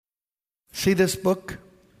See this book?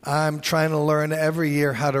 I'm trying to learn every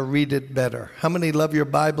year how to read it better. How many love your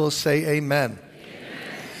Bibles? Say amen.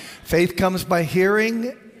 Faith comes by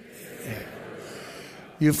hearing.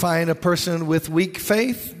 You find a person with weak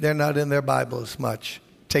faith, they're not in their Bibles much.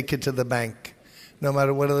 Take it to the bank. No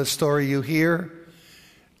matter what other story you hear,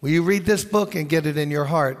 will you read this book and get it in your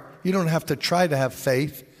heart? You don't have to try to have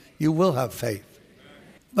faith. You will have faith.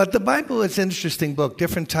 But the Bible is an interesting book,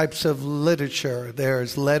 different types of literature.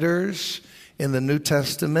 There's letters in the New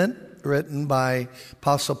Testament written by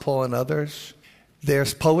Apostle Paul and others.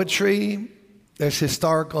 There's poetry. There's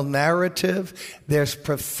historical narrative. There's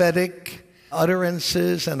prophetic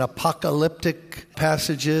utterances and apocalyptic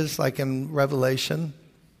passages like in Revelation.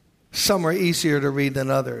 Some are easier to read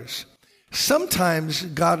than others. Sometimes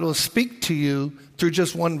God will speak to you through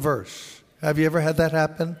just one verse. Have you ever had that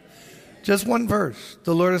happen? Just one verse.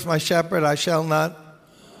 The Lord is my shepherd, I shall not.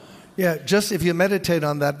 Yeah, just if you meditate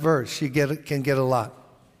on that verse, you can get a lot.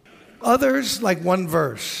 Others, like one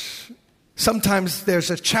verse. Sometimes there's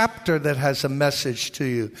a chapter that has a message to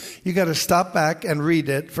you. You got to stop back and read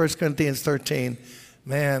it. 1 Corinthians 13.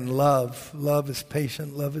 Man, love is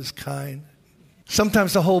patient, love is kind.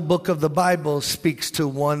 Sometimes the whole book of the Bible speaks to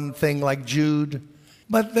one thing like Jude.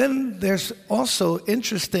 But then there's also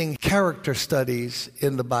interesting character studies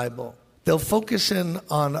in the Bible. They'll focus in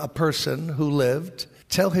on a person who lived,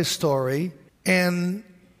 tell his story, and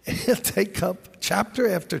he'll take up chapter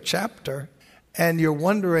after chapter. And you're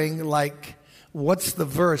wondering, like, what's the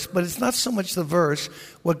verse? But it's not so much the verse.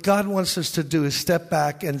 What God wants us to do is step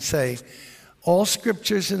back and say, all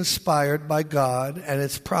Scripture is inspired by God, and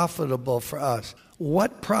it's profitable for us.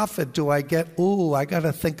 What profit do I get? Ooh, I got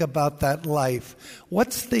to think about that life.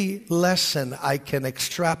 What's the lesson I can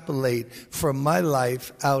extrapolate from my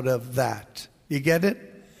life out of that? You get it?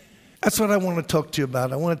 That's what I want to talk to you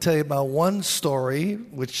about. I want to tell you about one story,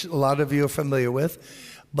 which a lot of you are familiar with,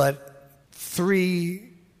 but 3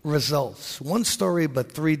 results. One story,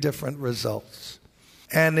 but 3 different results.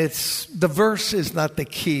 And the verse is not the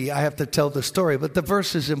key. I have to tell the story, but the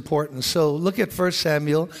verse is important. So look at 1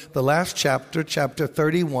 Samuel, the last chapter, chapter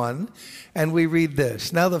 31, and we read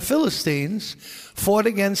this. Now the Philistines fought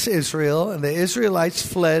against Israel, and the Israelites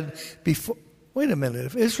fled before. Wait a minute.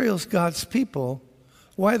 If Israel's God's people,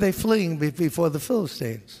 why are they fleeing before the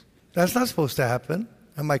Philistines? That's not supposed to happen.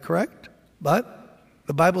 Am I correct? But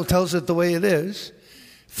the Bible tells it the way it is.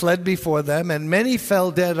 Fled before them, and many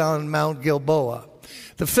fell dead on Mount Gilboa.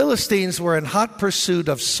 The Philistines were in hot pursuit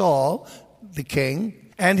of Saul, the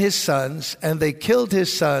king, and his sons, and they killed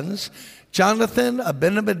his sons, Jonathan,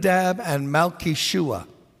 Abinadab, and Malchishua.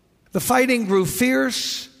 The fighting grew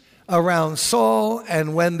fierce around Saul,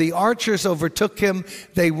 and when the archers overtook him,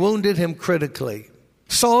 they wounded him critically.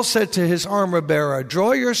 Saul said to his armor-bearer,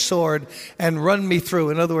 "Draw your sword and run me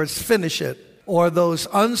through." In other words, finish it. Or those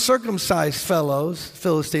uncircumcised fellows,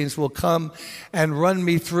 Philistines, will come and run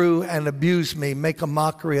me through and abuse me, make a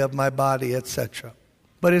mockery of my body, etc.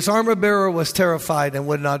 But his armor-bearer was terrified and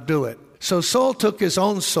would not do it. So Saul took his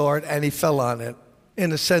own sword and he fell on it.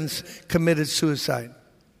 In a sense, committed suicide.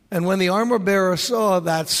 And when the armor-bearer saw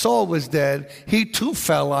that Saul was dead, he too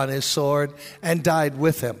fell on his sword and died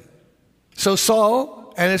with him. So Saul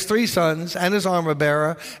and his 3 sons and his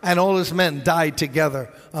armor-bearer and all his men died together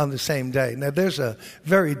on the same day. Now, there's a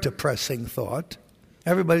very depressing thought.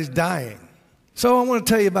 Everybody's dying. So I want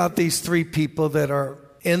to tell you about these 3 people that are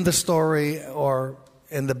in the story or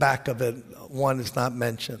in the back of it. One is not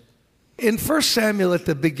mentioned. In 1 Samuel at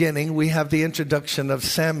the beginning, we have the introduction of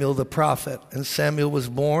Samuel the prophet. And Samuel was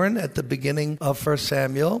born at the beginning of 1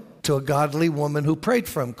 Samuel to a godly woman who prayed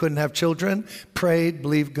for him. Couldn't have children, prayed,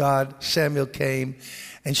 believed God. Samuel came,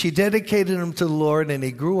 and she dedicated him to the Lord, and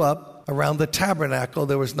he grew up around the tabernacle.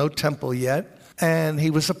 There was no temple yet, and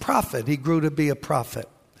he was a prophet. He grew to be a prophet.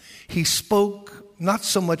 He spoke not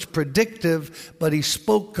so much predictive, but he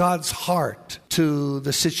spoke God's heart to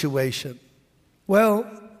the situation. Well,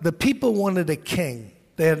 the people wanted a king.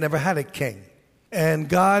 They had never had a king. And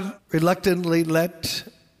God reluctantly let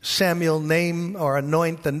Samuel name or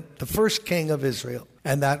anoint the first king of Israel,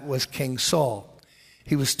 and that was King Saul.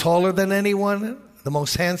 He was taller than anyone, the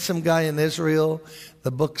most handsome guy in Israel, the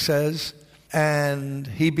book says, and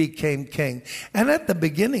he became king. And at the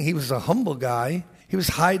beginning, he was a humble guy. He was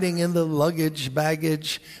hiding in the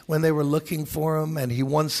baggage when they were looking for him, and he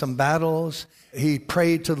won some battles. He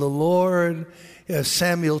prayed to the Lord.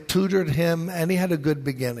 Samuel tutored him, and he had a good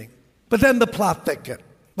beginning. But then the plot thickened.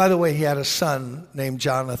 By the way, he had a son named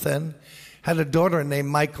Jonathan, had a daughter named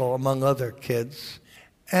Michal, among other kids.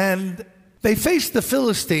 And they faced the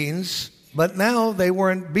Philistines, but now they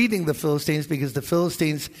weren't beating the Philistines because the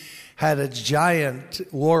Philistines had a giant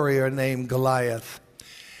warrior named Goliath.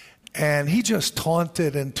 And he just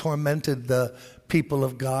taunted and tormented the people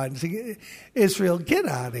of God. Israel, get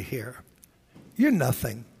out of here. You're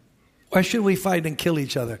nothing. Why should we fight and kill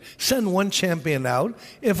each other? Send one champion out.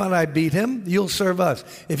 If I beat him, you'll serve us.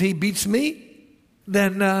 If he beats me,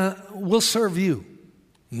 then we'll serve you.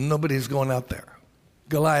 Nobody's going out there.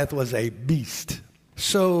 Goliath was a beast.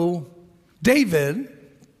 So David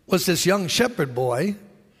was this young shepherd boy,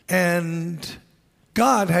 and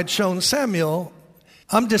God had shown Samuel,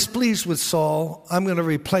 I'm displeased with Saul. I'm going to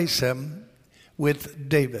replace him with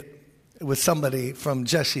David, with somebody from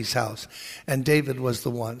Jesse's house. And David was the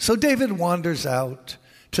one. So David wanders out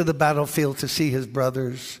to the battlefield to see his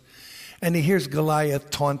brothers. And he hears Goliath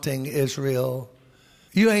taunting Israel.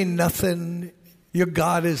 You ain't nothing. Your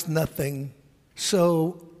God is nothing.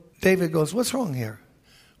 So David goes, what's wrong here?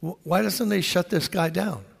 Why doesn't he shut this guy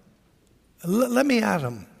down? Let me at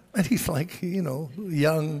him. And he's like,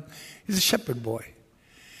 young. He's a shepherd boy.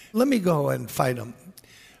 Let me go and fight him.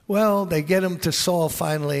 Well, they get him to Saul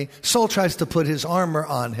finally. Saul tries to put his armor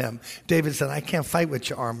on him. David said, I can't fight with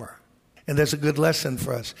your armor. And there's a good lesson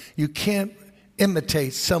for us. You can't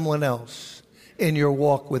imitate someone else in your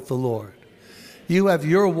walk with the Lord. You have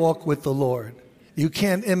your walk with the Lord. You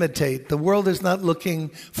can't imitate. The world is not looking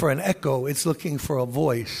for an echo. It's looking for a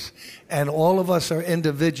voice. And all of us are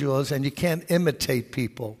individuals, and you can't imitate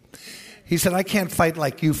people. He said, I can't fight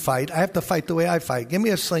like you fight. I have to fight the way I fight. Give me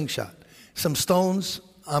a slingshot. Some stones,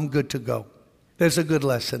 I'm good to go. There's a good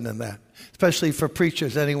lesson in that, especially for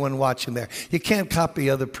preachers, anyone watching there. You can't copy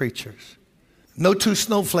other preachers. No two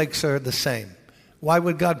snowflakes are the same. Why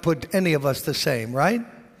would God put any of us the same, right?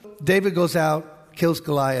 David goes out, kills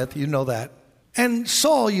Goliath, you know that. And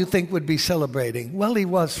Saul, you think, would be celebrating. Well, he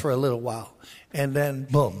was for a little while. And then,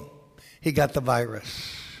 boom, he got the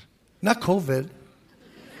virus. Not COVID.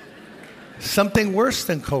 Something worse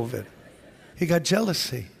than COVID. He got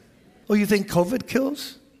jealousy. Oh, you think COVID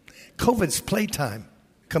kills? COVID's playtime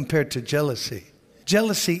compared to jealousy.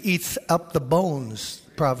 Jealousy eats up the bones,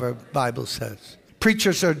 Proverb Bible says.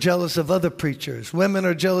 Preachers are jealous of other preachers. Women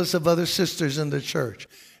are jealous of other sisters in the church.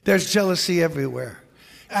 There's jealousy everywhere.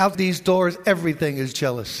 Out these doors, everything is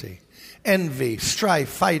jealousy. Envy, strife,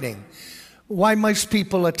 fighting. Why most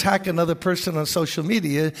people attack another person on social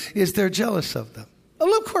media is they're jealous of them.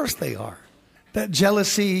 Well, of course they are. That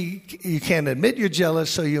jealousy, you can't admit you're jealous,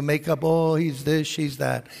 so you make up, oh, he's this, she's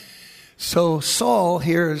that. So Saul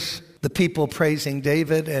hears the people praising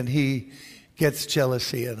David, and he gets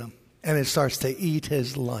jealousy in him. And it starts to eat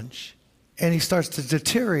his lunch. And he starts to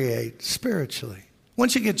deteriorate spiritually.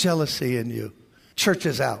 Once you get jealousy in you, church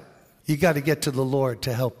is out. You got to get to the Lord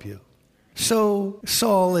to help you. So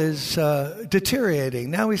Saul is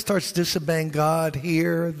deteriorating. Now he starts disobeying God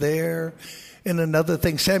here, there, in another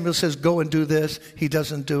thing. Samuel says, go and do this. He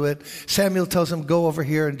doesn't do it. Samuel tells him, go over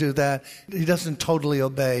here and do that. He doesn't totally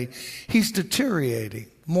obey. He's deteriorating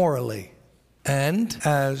morally. And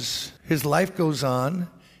as his life goes on,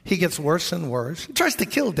 he gets worse and worse. He tries to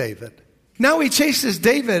kill David. Now he chases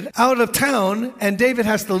David out of town, and David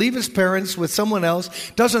has to leave his parents with someone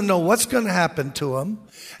else, doesn't know what's going to happen to him.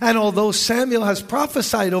 And although Samuel has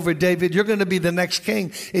prophesied over David, you're going to be the next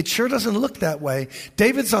king, it sure doesn't look that way.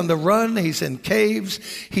 David's on the run. He's in caves.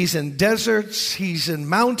 He's in deserts. He's in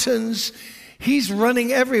mountains. He's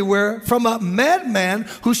running everywhere from a madman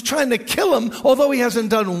who's trying to kill him, although he hasn't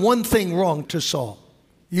done one thing wrong to Saul.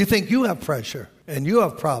 You think you have pressure and you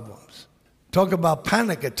have problems. Talk about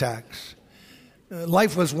panic attacks.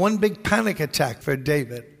 Life was one big panic attack for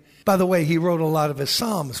David. By the way, he wrote a lot of his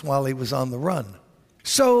Psalms while he was on the run.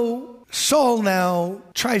 So Saul now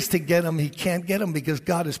tries to get him. He can't get him because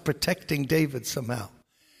God is protecting David somehow.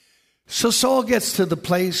 So Saul gets to the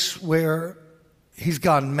place where he's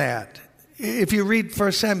gone mad. If you read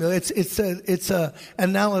 1 Samuel, it's a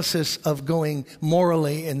analysis of going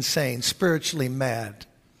morally insane, spiritually mad.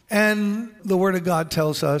 And the Word of God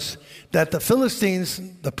tells us that the Philistines,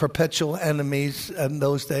 the perpetual enemies in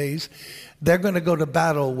those days, they're going to go to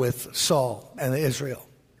battle with Saul and Israel.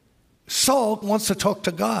 Saul wants to talk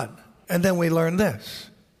to God. And then we learn this.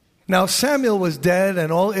 Now Samuel was dead,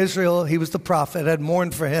 and all Israel, he was the prophet, had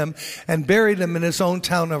mourned for him and buried him in his own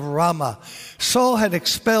town of Ramah. Saul had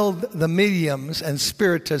expelled the mediums and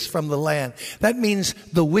spiritists from the land. That means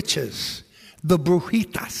the witches, the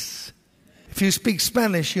brujitas. If you speak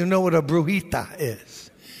Spanish, you know what a brujita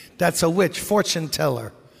is. That's a witch, fortune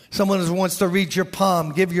teller. Someone who wants to read your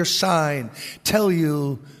palm, give your sign, tell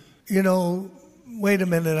you, wait a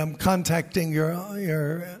minute, I'm contacting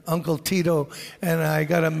your Uncle Tito, and I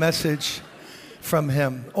got a message from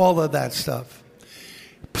him. All of that stuff.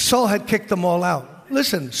 Saul had kicked them all out.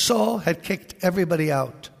 Listen, Saul had kicked everybody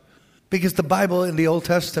out because the Bible in the Old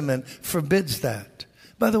Testament forbids that.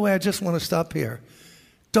 By the way, I just want to stop here.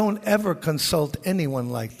 Don't ever consult anyone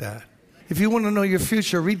like that. If you want to know your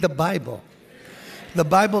future, read the Bible. The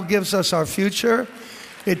Bible gives us our future.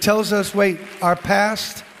 It tells us, our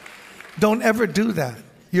past. Don't ever do that.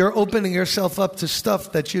 You're opening yourself up to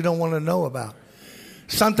stuff that you don't want to know about.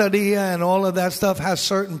 Santeria and all of that stuff has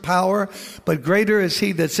certain power, but greater is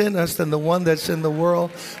he that's in us than the one that's in the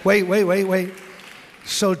world. Wait.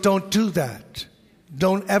 So don't do that.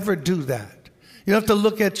 Don't ever do that. You don't have to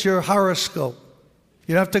look at your horoscope.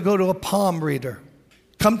 You don't have to go to a palm reader.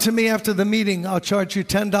 Come to me after the meeting. I'll charge you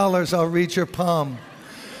 $10. I'll read your palm.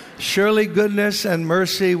 Surely goodness and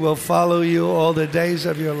mercy will follow you all the days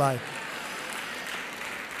of your life.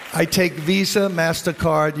 I take Visa,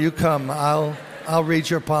 MasterCard. You come. I'll read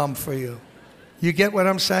your palm for you. You get what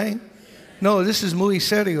I'm saying? No, this is muy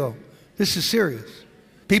serio. This is serious.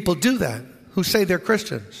 People do that who say they're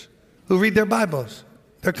Christians, who read their Bibles.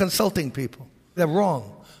 They're consulting people. They're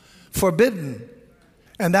wrong. Forbidden.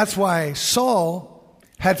 And that's why Saul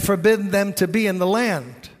had forbidden them to be in the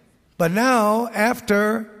land. But now,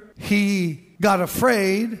 after he got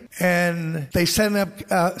afraid, and they set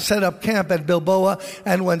up camp at Gilboa.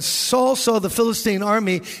 And when Saul saw the Philistine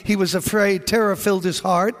army, he was afraid. Terror filled his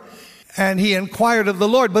heart, and he inquired of the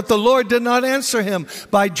Lord. But the Lord did not answer him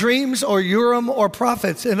by dreams or Urim or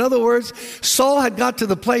prophets. In other words, Saul had got to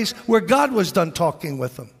the place where God was done talking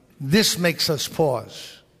with him. This makes us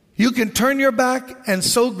pause. You can turn your back and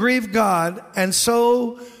so grieve God and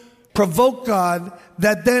so provoke God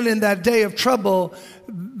that then in that day of trouble,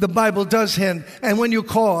 the Bible does hint, and when you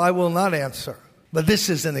call, I will not answer. But this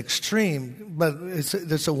is an extreme, but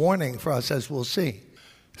it's a warning for us, as we'll see.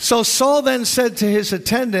 So Saul then said to his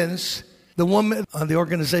attendants, the woman on the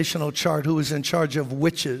organizational chart who was in charge of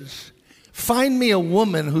witches, find me a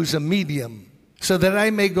woman who's a medium so that I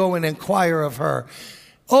may go and inquire of her.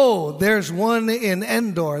 Oh, there's one in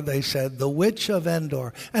Endor, they said, the witch of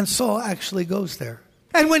Endor. And Saul actually goes there.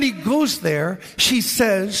 And when he goes there, she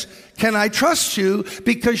says, can I trust you?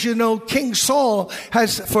 Because you know, King Saul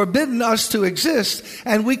has forbidden us to exist,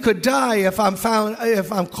 and we could die if I'm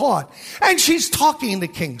caught. And she's talking to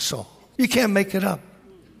King Saul. You can't make it up.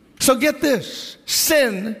 So get this.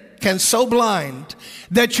 Sin can so blind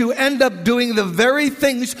that you end up doing the very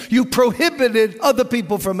things you prohibited other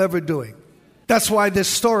people from ever doing. That's why this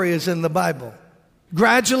story is in the Bible.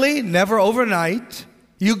 Gradually, never overnight,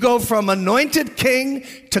 you go from anointed king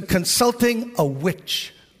to consulting a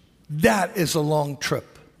witch. That is a long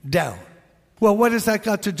trip down. Well, what has that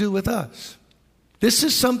got to do with us? This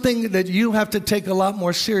is something that you have to take a lot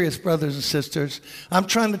more serious, brothers and sisters. I'm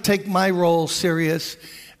trying to take my role serious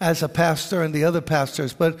as a pastor and the other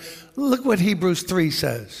pastors, but look what Hebrews 3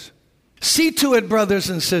 says. See to it, brothers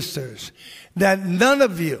and sisters, that none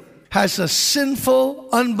of you has a sinful,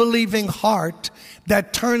 unbelieving heart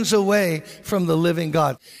that turns away from the living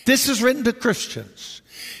God. This is written to Christians.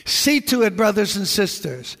 See to it, brothers and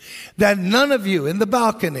sisters, that none of you in the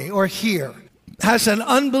balcony or here has an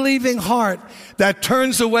unbelieving heart that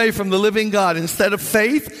turns away from the living God. Instead of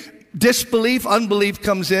faith, disbelief, unbelief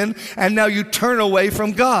comes in, and now you turn away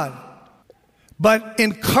from God. But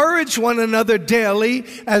encourage one another daily,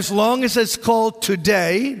 as long as it's called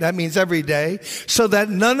today, that means every day, so that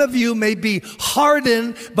none of you may be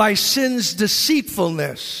hardened by sin's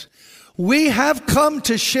deceitfulness. We have come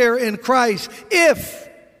to share in Christ if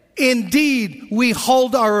indeed we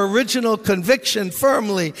hold our original conviction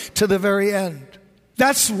firmly to the very end.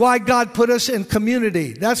 That's why God put us in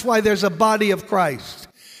community. That's why there's a body of Christ.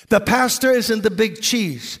 The pastor isn't the big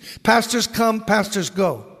cheese. Pastors come, pastors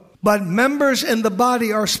go. But members in the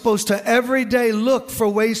body are supposed to every day look for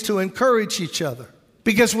ways to encourage each other,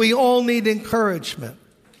 because we all need encouragement.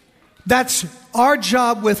 That's our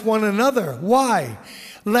job with one another. Why?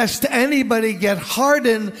 Lest anybody get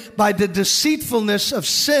hardened by the deceitfulness of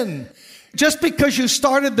sin. Just because you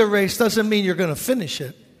started the race doesn't mean you're going to finish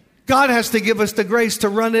it. God has to give us the grace to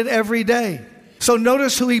run it every day. So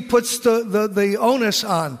notice who he puts the onus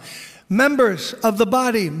on. Members of the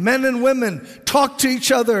body, men and women, talk to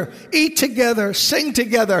each other, eat together, sing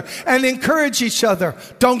together, and encourage each other.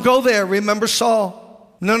 Don't go there. Remember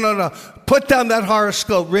Saul? No. Put down that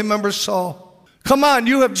horoscope. Remember Saul? Come on,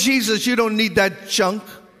 you have Jesus. You don't need that junk,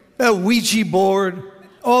 that Ouija board,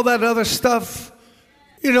 all that other stuff.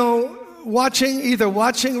 You know, either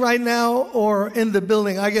watching right now or in the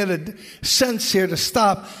building, I get a sense here to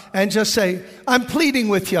stop and just say, I'm pleading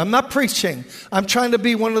with you. I'm not preaching. I'm trying to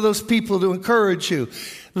be one of those people to encourage you.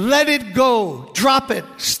 Let it go. Drop it.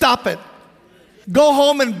 Stop it. Go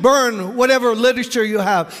home and burn whatever literature you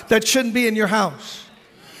have that shouldn't be in your house.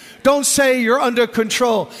 Don't say you're under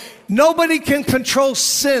control. Nobody can control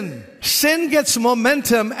sin. Sin gets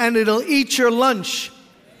momentum and it'll eat your lunch.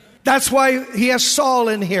 That's why he has Saul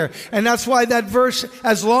in here. And that's why that verse,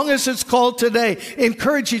 as long as it's called today,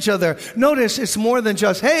 encourage each other. Notice it's more than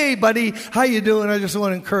just, hey, buddy, how you doing? I just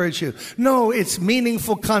want to encourage you. No, it's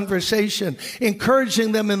meaningful conversation,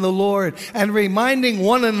 encouraging them in the Lord and reminding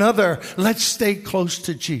one another, let's stay close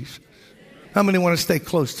to Jesus. How many want to stay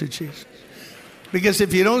close to Jesus? Because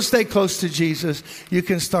if you don't stay close to Jesus, you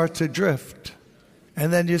can start to drift.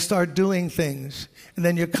 And then you start doing things. And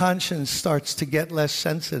then your conscience starts to get less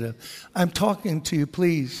sensitive. I'm talking to you,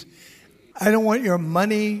 please. I don't want your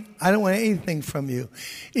money. I don't want anything from you.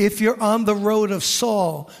 If you're on the road of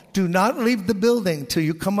Saul, do not leave the building till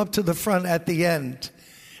you come up to the front at the end.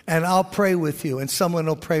 And I'll pray with you, and someone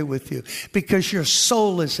will pray with you. Because your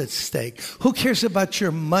soul is at stake. Who cares about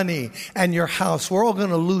your money and your house? We're all going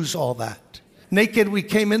to lose all that. Naked we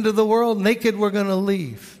came into the world, naked we're going to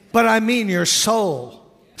leave. But I mean your soul.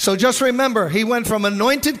 So just remember, he went from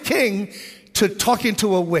anointed king to talking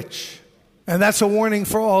to a witch. And that's a warning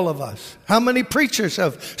for all of us. How many preachers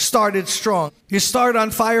have started strong? You start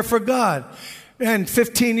on fire for God. And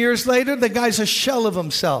 15 years later, the guy's a shell of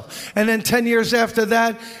himself. And then 10 years after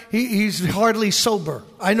that, he's hardly sober.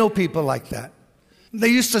 I know people like that. They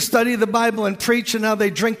used to study the Bible and preach, and now they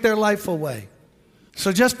drink their life away.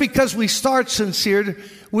 So just because we start sincere,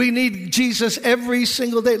 we need Jesus every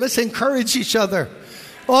single day. Let's encourage each other.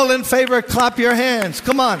 All in favor, clap your hands.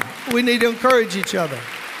 Come on. We need to encourage each other.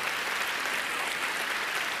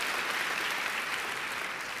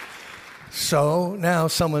 So now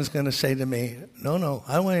someone's going to say to me, no,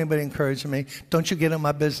 I don't want anybody encouraging me. Don't you get in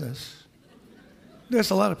my business.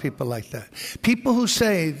 There's a lot of people like that. People who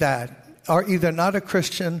say that are either not a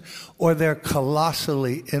Christian or they're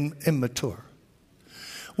colossally immature.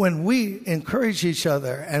 When we encourage each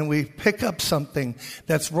other and we pick up something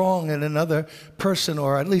that's wrong in another person,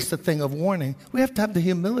 or at least a thing of warning, we have to have the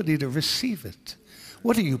humility to receive it.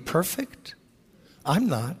 What are you, perfect? I'm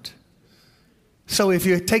not. So if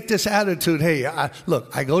you take this attitude, hey,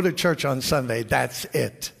 look, I go to church on Sunday, that's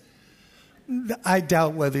it. I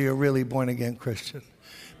doubt whether you're really born-again Christian.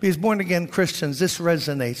 Because born-again Christians, this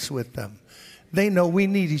resonates with them. They know we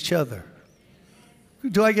need each other.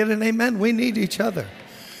 Do I get an amen? We need each other.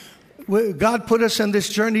 God put us on this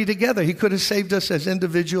journey together. He could have saved us as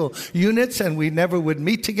individual units and we never would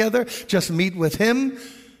meet together, just meet with him.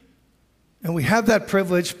 And we have that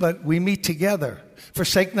privilege, but we meet together.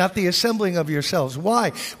 Forsake not the assembling of yourselves.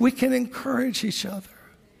 Why? We can encourage each other.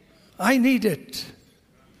 I need it.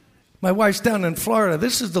 My wife's down in Florida.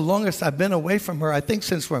 This is the longest I've been away from her, I think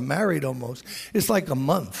since we're married almost. It's like a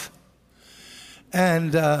month.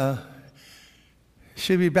 And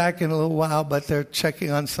she'll be back in a little while, but they're checking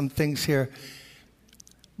on some things here.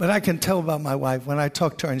 But I can tell about my wife when I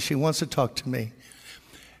talk to her and she wants to talk to me.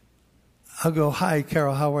 I'll go, hi,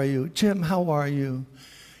 Carol, how are you? Jim, how are you?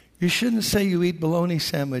 You shouldn't say you eat bologna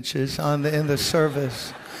sandwiches in the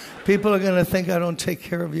service. People are going to think I don't take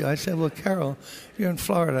care of you. I said, well, Carol, you're in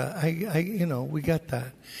Florida. We got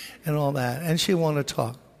that and all that. And she wants to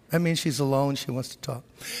talk. I mean, she's alone. She wants to talk.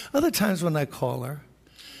 Other times when I call her,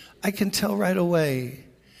 I can tell right away,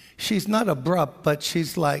 she's not abrupt, but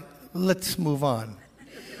she's like, let's move on.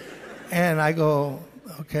 And I go,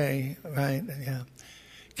 okay, right, yeah.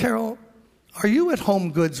 Carol, are you at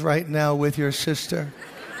Home Goods right now with your sister?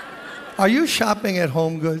 Are you shopping at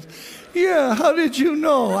Home Goods? Yeah, how did you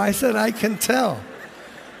know? I said, I can tell.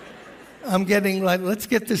 I'm getting like, let's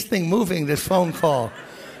get this thing moving, this phone call.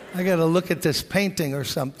 I got to look at this painting or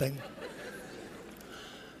something.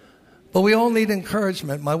 But we all need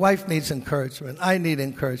encouragement. My wife needs encouragement. I need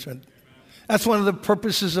encouragement. That's one of the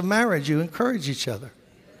purposes of marriage. You encourage each other.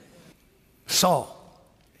 Saul,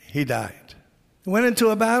 he died. He went into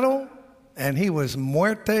a battle, and he was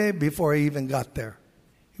muerte before he even got there.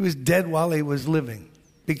 He was dead while he was living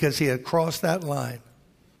because he had crossed that line.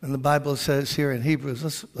 And the Bible says here in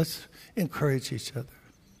Hebrews, let's encourage each other.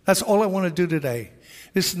 That's all I want to do today.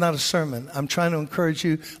 This is not a sermon. I'm trying to encourage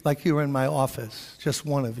you like you were in my office, just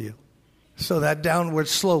one of you. So that downward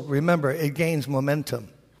slope, remember, it gains momentum.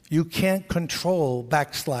 You can't control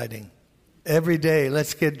backsliding. Every day,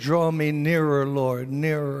 draw me nearer, Lord,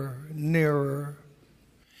 nearer, nearer.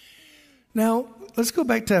 Now, let's go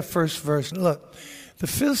back to that first verse. Look, the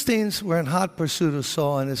Philistines were in hot pursuit of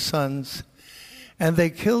Saul and his sons, and they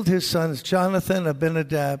killed his sons, Jonathan,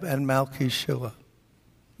 Abinadab, and Malchishua.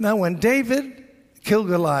 Now, when David killed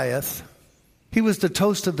Goliath, he was the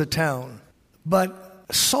toast of the town. But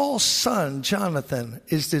Saul's son, Jonathan,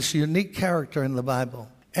 is this unique character in the Bible.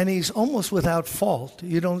 And he's almost without fault.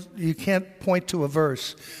 You can't point to a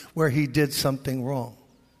verse where he did something wrong.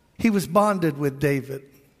 He was bonded with David.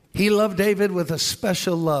 He loved David with a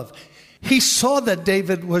special love. He saw that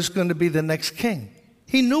David was going to be the next king.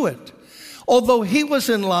 He knew it. Although he was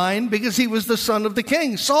in line because he was the son of the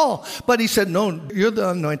king, Saul. But he said, no, you're the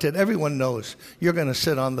anointed. Everyone knows you're going to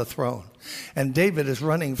sit on the throne. And David is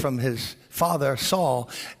running from his father, Saul,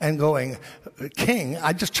 and going, King,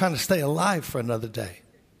 I'm just trying to stay alive for another day.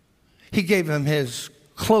 He gave him his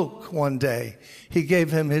cloak one day. He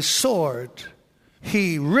gave him his sword.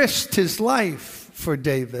 He risked his life for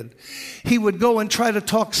David. He would go and try to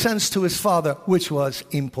talk sense to his father, which was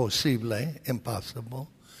impossible,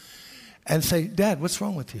 and say, Dad, what's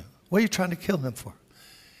wrong with you? What are you trying to kill him for?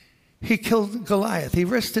 He killed Goliath. He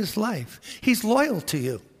risked his life. He's loyal to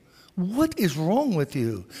you. What is wrong with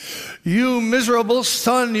you? You miserable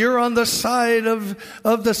son, you're on the side of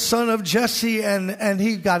the son of Jesse. And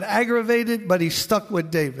he got aggravated, but he stuck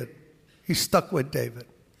with David. He stuck with David.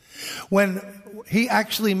 When he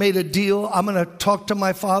actually made a deal, I'm going to talk to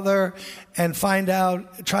my father and find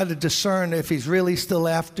out, try to discern if he's really still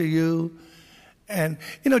after you. And,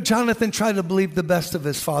 Jonathan tried to believe the best of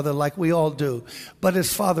his father like we all do. But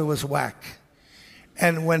his father was whack.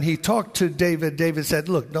 And when he talked to David, David said,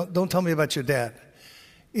 look, don't tell me about your dad.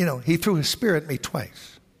 He threw his spear at me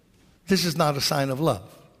twice. This is not a sign of love.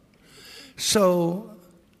 So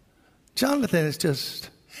Jonathan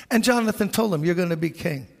and Jonathan told him, you're going to be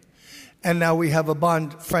king. And now we have a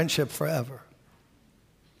bond friendship forever.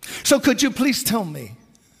 So could you please tell me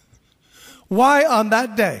why on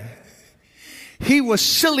that day he was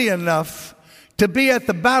silly enough to be at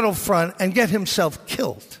the battlefront and get himself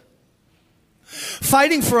killed?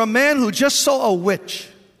 Fighting for a man who just saw a witch,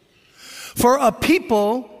 for a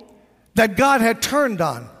people that God had turned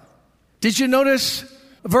on. Did you notice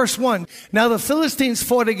verse 1? Now the Philistines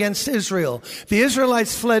fought against Israel. The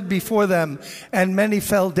Israelites fled before them, and many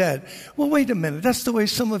fell dead. Well, wait a minute. That's the way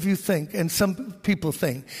some of you think, and some people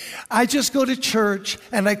think. I just go to church,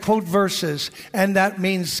 and I quote verses, and that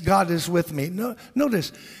means God is with me. No,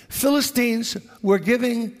 notice, Philistines were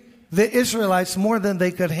giving the Israelites more than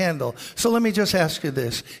they could handle. So let me just ask you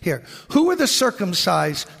this here. Who were the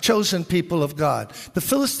circumcised, chosen people of God? The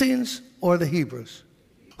Philistines or the Hebrews?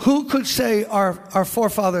 Who could say our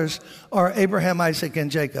forefathers are Abraham, Isaac, and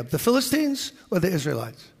Jacob? The Philistines or the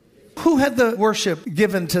Israelites? Who had the worship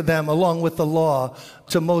given to them along with the law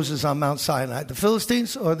to Moses on Mount Sinai? The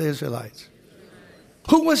Philistines or the Israelites?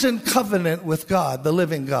 Who was in covenant with God, the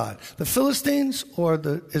living God? The Philistines or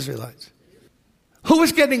the Israelites? Who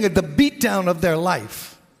was getting the beatdown of their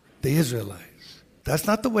life? The Israelites. That's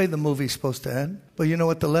not the way the movie's supposed to end. But you know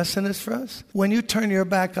what the lesson is for us? When you turn your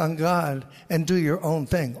back on God and do your own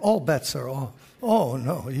thing, all bets are off. Oh,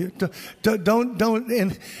 no. You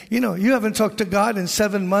haven't talked to God in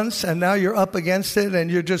 7 months and now you're up against it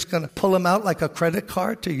and you're just going to pull him out like a credit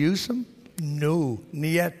card to use him? No,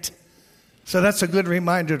 niet. So that's a good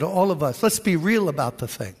reminder to all of us. Let's be real about the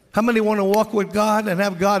thing. How many want to walk with God and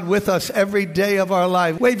have God with us every day of our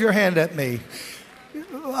life? Wave your hand at me.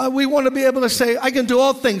 We want to be able to say, I can do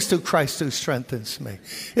all things through Christ who strengthens me.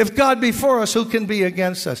 If God be for us, who can be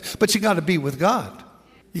against us? But you got to be with God.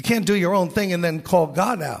 You can't do your own thing and then call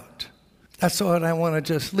God out. That's what I want to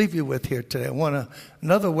just leave you with here today.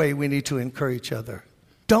 Another way we need to encourage each other.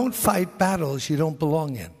 Don't fight battles you don't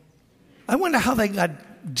belong in. I wonder how they got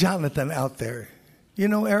Jonathan out there.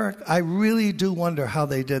 Eric, I really do wonder how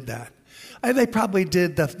they did that. They probably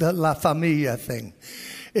did the La Familia thing.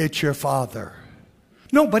 It's your father.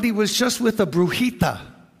 No, but he was just with a brujita.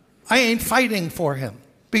 I ain't fighting for him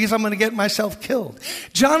because I'm going to get myself killed.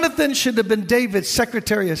 Jonathan should have been David's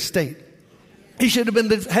Secretary of State. He should have been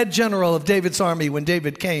the head general of David's army when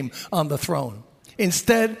David came on the throne.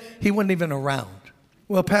 Instead, he wasn't even around.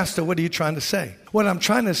 Well, Pastor, what are you trying to say? What I'm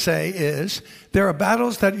trying to say is there are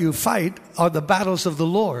battles that you fight are the battles of the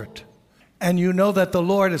Lord. And you know that the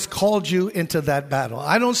Lord has called you into that battle.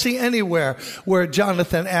 I don't see anywhere where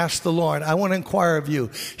Jonathan asked the Lord, I want to inquire of you,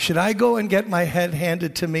 should I go and get my head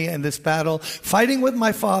handed to me in this battle, fighting with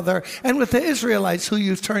my father and with the Israelites who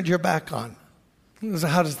you've turned your back on?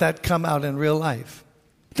 How does that come out in real life?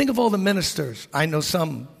 Think of all the ministers. I know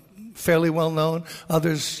some fairly well known.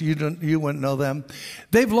 Others, you wouldn't know them.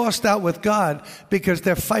 They've lost out with God because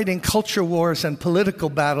they're fighting culture wars and political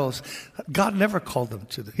battles. God never called them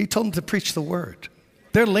to that. He told them to preach the word.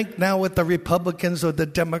 They're linked now with the Republicans or the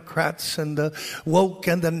Democrats and the woke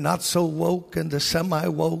and the not so woke and the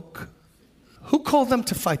semi-woke. Who called them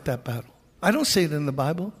to fight that battle? I don't see it in the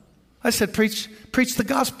Bible. I said, preach the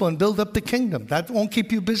gospel and build up the kingdom. That won't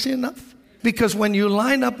keep you busy enough. Because when you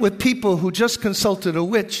line up with people who just consulted a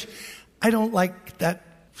witch, I don't like that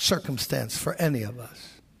circumstance for any of us.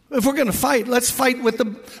 If we're going to fight, let's fight with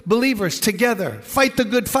the believers together. Fight the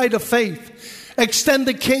good fight of faith. Extend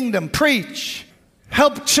the kingdom. Preach.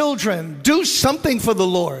 Help children. Do something for the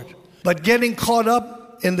Lord. But getting caught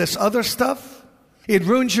up in this other stuff, it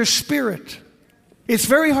ruins your spirit. It's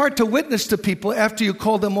very hard to witness to people after you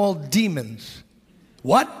call them all demons.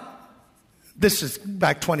 What? This is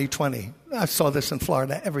back 2020. I saw this in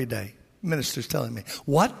Florida every day. Ministers telling me,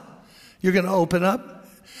 what? You're going to open up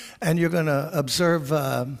and you're going to observe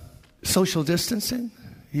social distancing?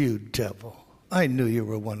 You devil. I knew you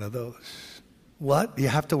were one of those. What? You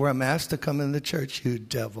have to wear a mask to come in the church? You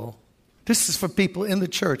devil. This is for people in the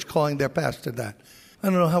church calling their pastor that. I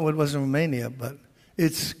don't know how it was in Romania, but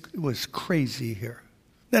it was crazy here.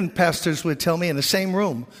 Then pastors would tell me in the same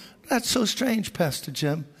room, that's so strange, Pastor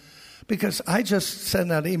Jim, because I just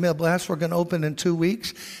sent out an email blast, we're going to open in 2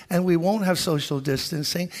 weeks, and we won't have social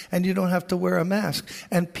distancing, and you don't have to wear a mask.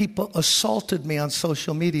 And people assaulted me on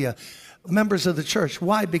social media, members of the church.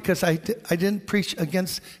 Why? Because I didn't preach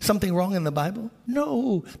against something wrong in the Bible?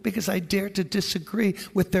 No, because I dared to disagree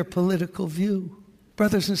with their political view.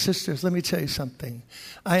 Brothers and sisters, let me tell you something.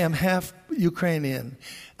 I am half Ukrainian.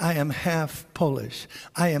 I am half Polish.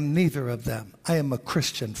 I am neither of them. I am a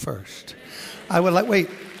Christian first. I'd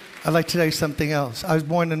like to tell you something else. I was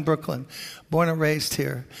born in Brooklyn, born and raised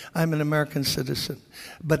here. I'm an American citizen,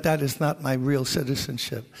 but that is not my real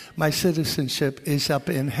citizenship. My citizenship is up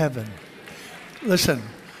in heaven. Listen,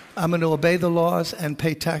 I'm going to obey the laws and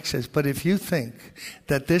pay taxes, but if you think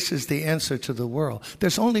that this is the answer to the world,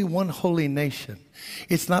 there's only one holy nation.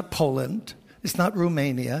 It's not Poland. It's not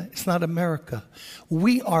Romania. It's not America.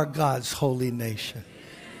 We are God's holy nation.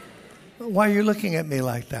 Why are you looking at me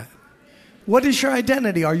like that? What is your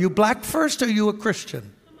identity? Are you black first or are you a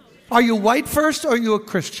Christian? Are you white first or are you a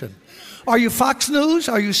Christian? Are you Fox News?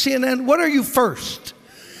 Are you CNN? What are you first?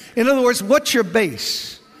 In other words, what's your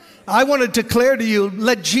base? I want to declare to you,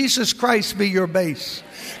 let Jesus Christ be your base.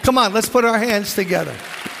 Come on, let's put our hands together.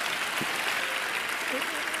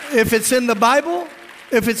 If it's in the Bible,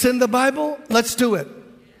 let's do it.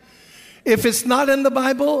 If it's not in the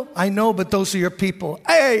Bible, I know, but those are your people.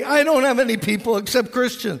 Hey, I don't have any people except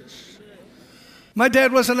Christians. My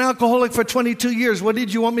dad was an alcoholic for 22 years. What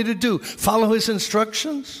did you want me to do? Follow his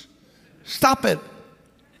instructions? Stop it.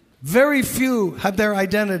 Very few have their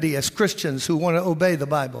identity as Christians who want to obey the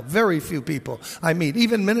Bible. Very few people I meet,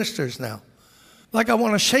 even ministers now. Like I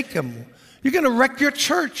want to shake them. You're going to wreck your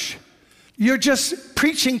church. You're just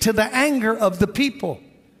preaching to the anger of the people.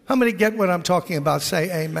 How many get what I'm talking about?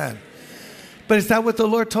 Say amen. But is that what the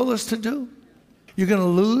Lord told us to do? You're going to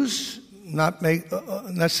lose, not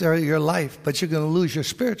necessarily your life, but you're going to lose your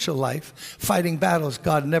spiritual life fighting battles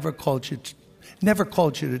God never called you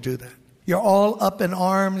to do that. You're all up in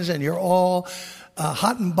arms and you're all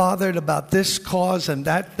hot and bothered about this cause and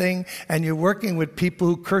that thing, and you're working with people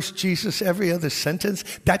who curse Jesus every other sentence.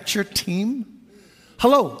 That's your team?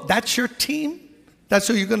 Hello, that's your team? That's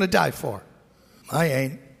who you're going to die for. I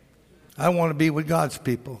ain't. I want to be with God's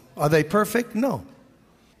people. Are they perfect? No.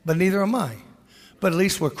 But neither am I. But at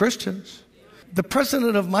least we're Christians. The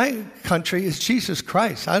president of my country is Jesus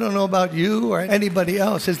Christ. I don't know about you or anybody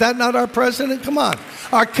else. Is that not our president? Come on.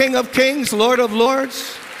 Our King of Kings, Lord of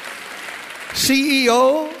Lords,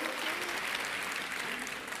 CEO.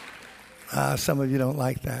 Some of you don't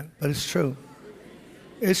like that, but it's true.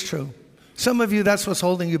 It's true. Some of you, that's what's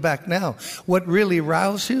holding you back now. What really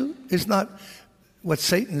roused you is not what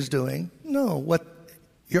Satan's doing. No, what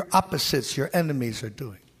your opposites, your enemies are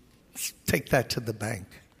doing. Take that to the bank.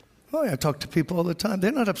 Oh, I talk to people all the time.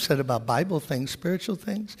 They're not upset about Bible things, spiritual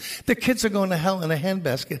things. Their kids are going to hell in a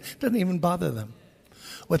handbasket. It doesn't even bother them.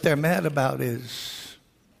 What they're mad about is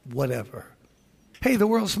whatever. Hey, the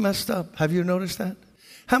world's messed up. Have you noticed that?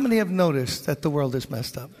 How many have noticed that the world is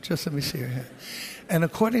messed up? Just let me see your hand. And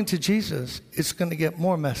according to Jesus, it's going to get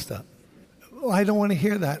more messed up. Oh, I don't want to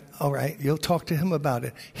hear that. All right, you'll talk to him about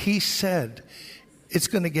it. He said it's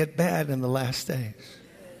going to get bad in the last days.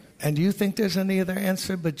 And do you think there's any other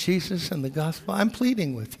answer but Jesus and the gospel? I'm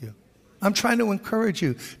pleading with you. I'm trying to encourage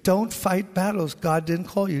you. Don't fight battles God didn't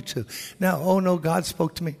call you to. Now, oh no, God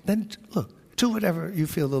spoke to me. Then look, do whatever you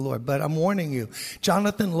feel the Lord. But I'm warning you.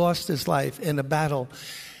 Jonathan lost his life in a battle.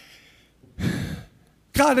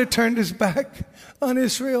 God had turned his back on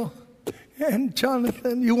Israel. And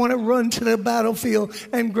Jonathan, you want to run to the battlefield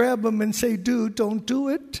and grab him and say, dude, don't do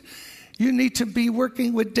it. You need to be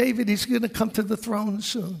working with David. He's going to come to the throne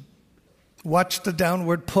soon. Watch the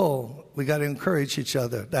downward pull We got to encourage each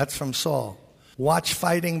other. That's from Saul. Watch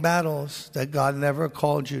fighting battles that God never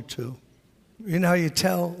called you to. You know how you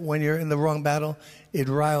tell when you're in the wrong battle? It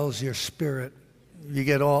riles your spirit. You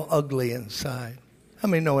get all ugly inside. How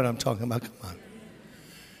many know what I'm talking about? Come on.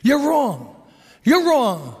 You're wrong. You're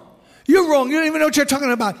wrong. You're wrong. You don't even know what you're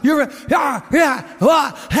talking about. You're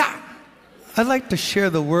I'd like to share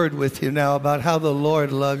the word with you now about how the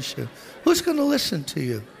Lord loves you. Who's going to listen to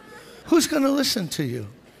you? Who's going to listen to you?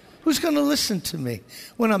 Who's going to listen to me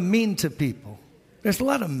when I'm mean to people? There's a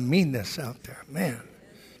lot of meanness out there, man.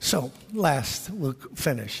 So last, we'll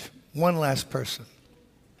finish. One last person.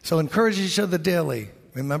 So encourage each other daily.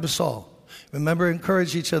 Remember Saul. Remember,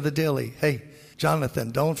 encourage each other daily. Hey,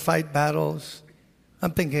 Jonathan, don't fight battles.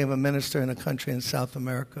 I'm thinking of a minister in a country in South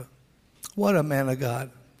America. What a man of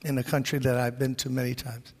God in a country that I've been to many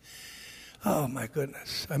times. Oh, my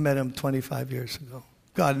goodness. I met him 25 years ago.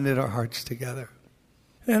 God knit our hearts together.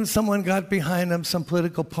 And someone got behind him, some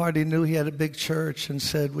political party knew he had a big church and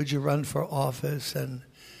said, would you run for office? And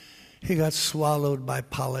he got swallowed by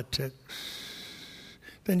politics.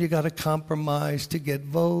 Then you got to compromise to get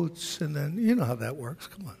votes. And then, you know how that works.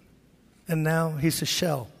 Come on. And now he's a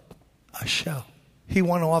shell. A shell. He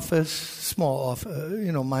won office, small office,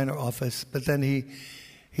 minor office, but then he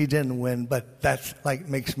didn't win. But that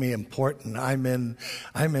makes me important. I'm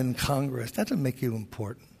in Congress. That doesn't make you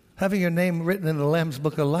important. Having your name written in the Lamb's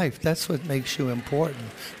Book of Life, that's what makes you important.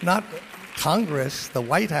 Not Congress, the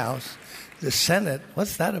White House, the Senate.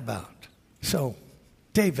 What's that about? So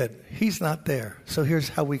David, he's not there. So here's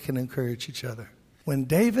how we can encourage each other. When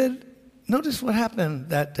David, notice what happened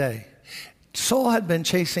that day. Saul had been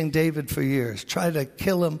chasing David for years, tried to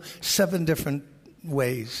kill him 7 different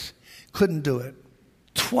ways. Couldn't do it.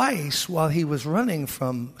 Twice while he was running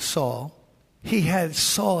from Saul, he had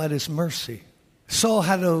Saul at his mercy. Saul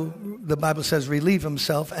had to, the Bible says, relieve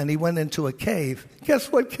himself, and he went into a cave.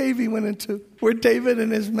 Guess what cave he went into? Where David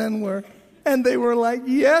and his men were. And they were like,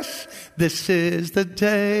 yes, this is the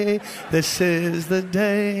day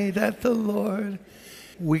that the Lord.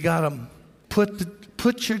 We got him.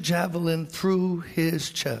 Put your javelin through his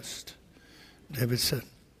chest. David said,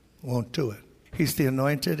 won't do it. He's the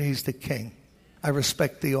anointed, he's the king. I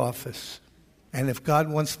respect the office. And if God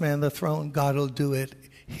wants man on the throne, God will do it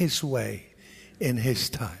his way in his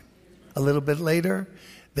time. A little bit later,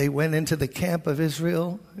 they went into the camp of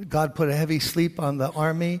Israel. God put a heavy sleep on the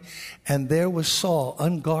army. And there was Saul,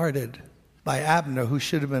 unguarded by Abner, who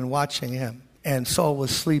should have been watching him. And Saul was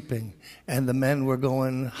sleeping. And the men were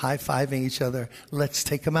going, high-fiving each other. Let's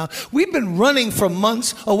take him out. We've been running for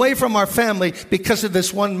months away from our family because of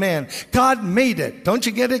this one man. God made it. Don't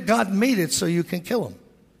you get it? God made it so you can kill him.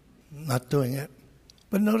 Not doing it.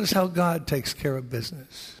 But notice how God takes care of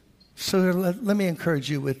business. So let me encourage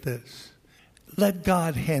you with this. Let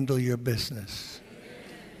God handle your business.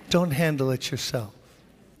 Don't handle it yourself.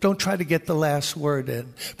 Don't try to get the last word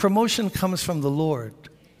in. Promotion comes from the Lord,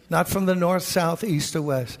 not from the north, south, east, or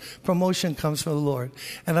west. Promotion comes from the Lord.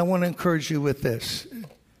 And I want to encourage you with this.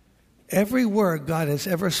 Every word God has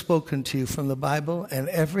ever spoken to you from the Bible and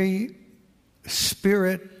every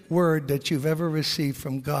spirit word that you've ever received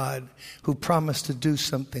from God who promised to do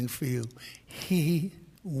something for you, He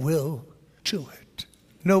will do it.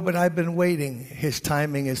 No, but I've been waiting. His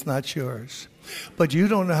timing is not yours. But you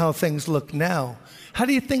don't know how things look now. How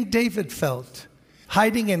do you think David felt?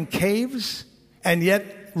 Hiding in caves and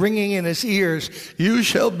yet ringing in his ears, you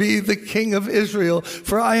shall be the king of Israel,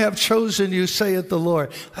 for I have chosen you, saith the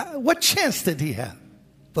Lord. What chance did he have?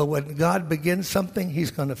 But when God begins something,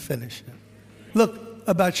 he's going to finish it. Look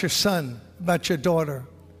about your son, about your daughter,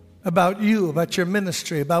 about you, about your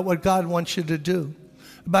ministry, about what God wants you to do,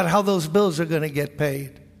 about how those bills are going to get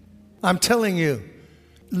paid. I'm telling you,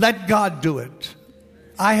 let God do it.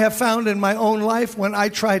 I have found in my own life when I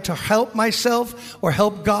try to help myself or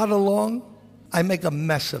help God along, I make a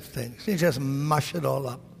mess of things. You just mush it all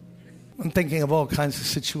up. I'm thinking of all kinds of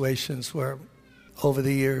situations where over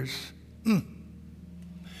the years,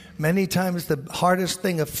 many times the hardest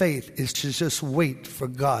thing of faith is to just wait for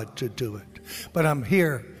God to do it. But I'm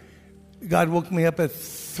here. God woke me up at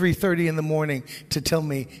 3:30 in the morning to tell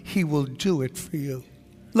me He will do it for you.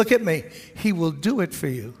 Look at me. He will do it for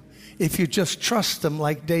you if you just trust Him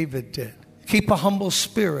like David did. Keep a humble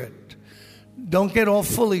spirit. Don't get all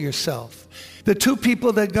full of yourself. The two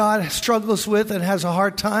people that God struggles with and has a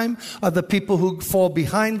hard time are the people who fall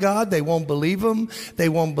behind God. They won't believe Him. They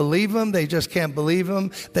won't believe Him. They just can't believe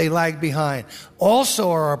Him. They lag behind.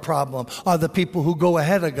 Also are a problem are the people who go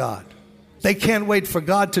ahead of God. They can't wait for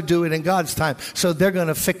God to do it in God's time. So they're going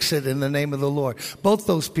to fix it in the name of the Lord. Both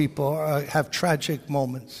those people have tragic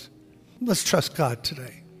moments. Let's trust God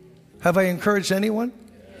today. Have I encouraged anyone?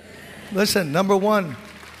 Listen, number one.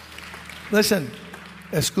 Listen,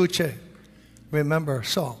 escuche. Remember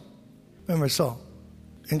Saul. Remember Saul.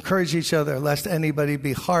 Encourage each other lest anybody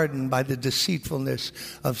be hardened by the deceitfulness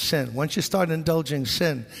of sin. Once you start indulging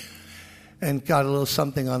sin and got a little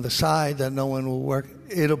something on the side that no one will work,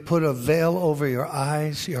 it'll put a veil over your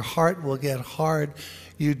eyes. Your heart will get hard.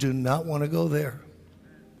 You do not want to go there.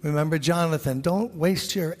 Remember Jonathan, don't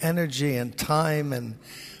waste your energy and time and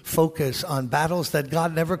focus on battles that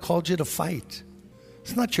God never called you to fight.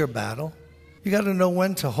 It's not your battle. You got to know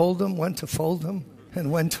when to hold them, when to fold them,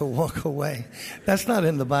 and when to walk away. That's not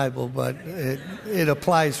in the Bible, but it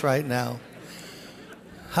applies right now.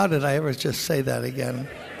 How did I ever just say that again?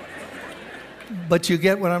 But you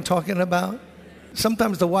get what I'm talking about?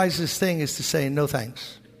 Sometimes the wisest thing is to say, no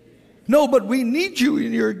thanks. No, but we need you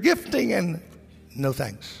in your gifting, and no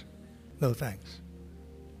thanks. No thanks.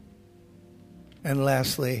 And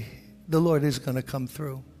lastly, the Lord is going to come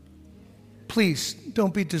through. Please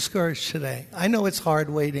don't be discouraged today. I know it's hard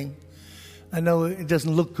waiting. I know it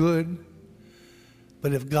doesn't look good.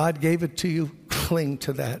 But if God gave it to you, cling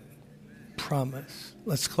to that promise.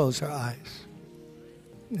 Let's close our eyes.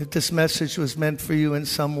 If this message was meant for you in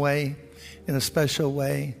some way, in a special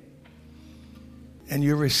way, and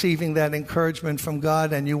you're receiving that encouragement from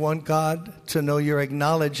God and you want God to know you're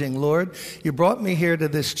acknowledging, Lord, you brought me here to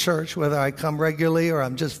this church, whether I come regularly or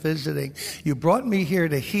I'm just visiting. You brought me here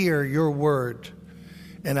to hear your word,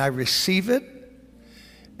 and I receive it.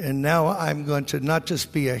 And now I'm going to not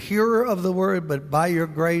just be a hearer of the word, but by your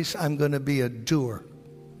grace, I'm going to be a doer.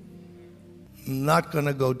 I'm not going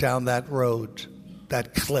to go down that road,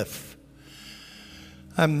 that cliff.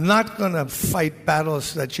 I'm not going to fight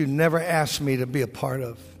battles that you never asked me to be a part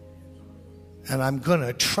of. And I'm going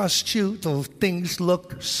to trust you though things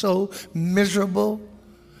look so miserable.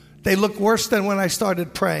 They look worse than when I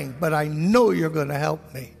started praying, but I know you're going to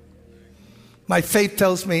help me. My faith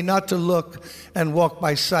tells me not to look and walk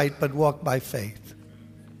by sight, but walk by faith.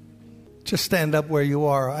 Just stand up where you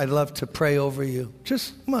are. I'd love to pray over you.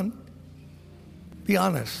 Just, come on. Be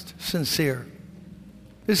honest, sincere.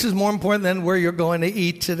 This is more important than where you're going to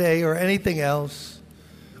eat today or anything else.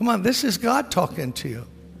 Come on, this is God talking to you.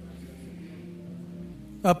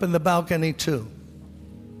 Up in the balcony too.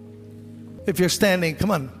 If you're standing,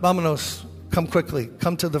 come on, vámonos. Come quickly.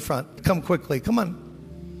 Come to the front. Come quickly. Come on.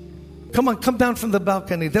 Come on, come down from the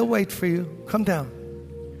balcony. They'll wait for you. Come down.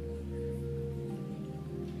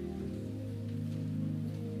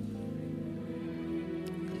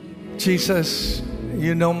 Jesus,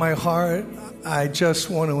 you know my heart. I just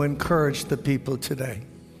want to encourage the people today.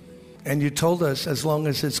 And you told us as long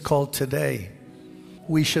as it's called today,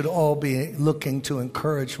 we should all be looking to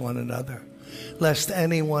encourage one another, lest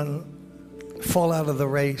anyone fall out of the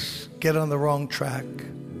race, get on the wrong track,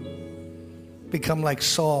 become like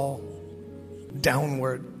Saul,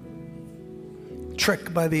 downward,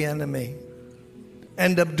 tricked by the enemy,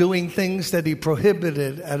 end up doing things that he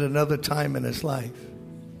prohibited at another time in his life.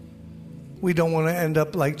 We don't want to end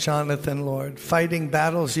up like Jonathan, Lord, fighting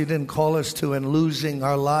battles you didn't call us to and losing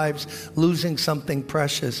our lives, losing something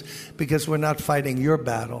precious because we're not fighting your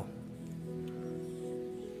battle.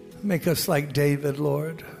 Make us like David,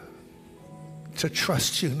 Lord, to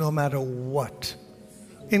trust you no matter what.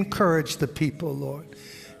 Encourage the people, Lord.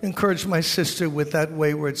 Encourage my sister with that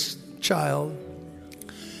wayward child.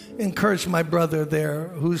 Encourage my brother there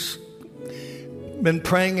who's been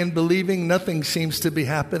praying and believing. Nothing seems to be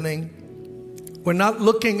happening. We're not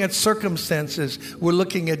looking at circumstances. We're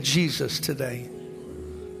looking at Jesus today.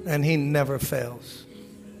 And he never fails.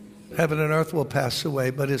 Heaven and earth will pass away,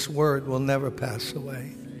 but his word will never pass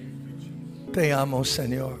away. Te amo,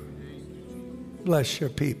 Señor. Bless your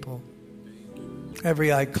people.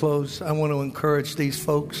 Every eye closed. I want to encourage these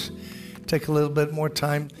folks. Take a little bit more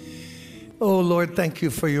time. Oh, Lord, thank you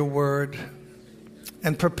for your word.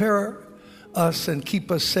 And prepare us and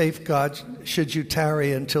keep us safe, God, should you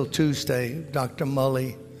tarry until Tuesday, Dr.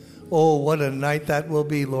 Mully. Oh, what a night that will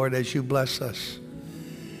be, Lord, as you bless us.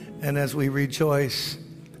 And as we rejoice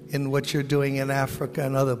in what you're doing in Africa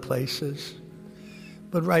and other places.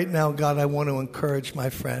 But right now, God, I want to encourage my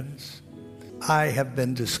friends. I have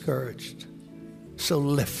been discouraged. So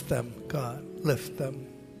lift them, God, lift them.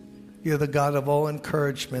 You're the God of all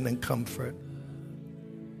encouragement and comfort.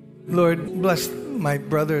 Lord, bless my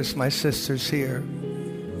brothers, my sisters here.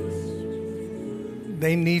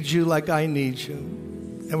 They need you like I need you.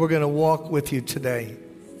 And we're going to walk with you today,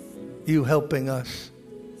 you helping us.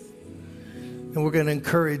 And we're going to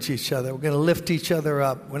encourage each other. We're going to lift each other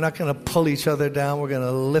up. We're not going to pull each other down. We're going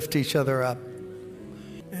to lift each other up.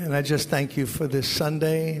 And I just thank you for this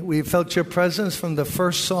Sunday. We felt your presence from the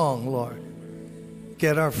first song, Lord.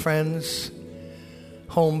 Get our friends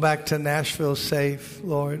home back to Nashville safe,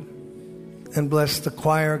 Lord. And bless the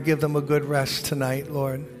choir. Give them a good rest tonight,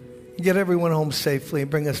 Lord. Get everyone home safely.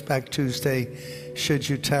 Bring us back Tuesday, should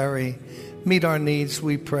you tarry. Meet our needs,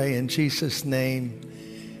 we pray, in Jesus'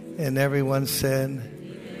 name. And everyone said,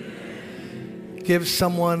 give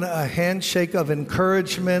someone a handshake of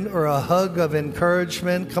encouragement or a hug of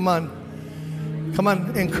encouragement. Come on. Come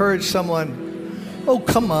on, encourage someone. Oh,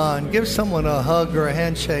 come on. Give someone a hug or a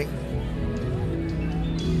handshake.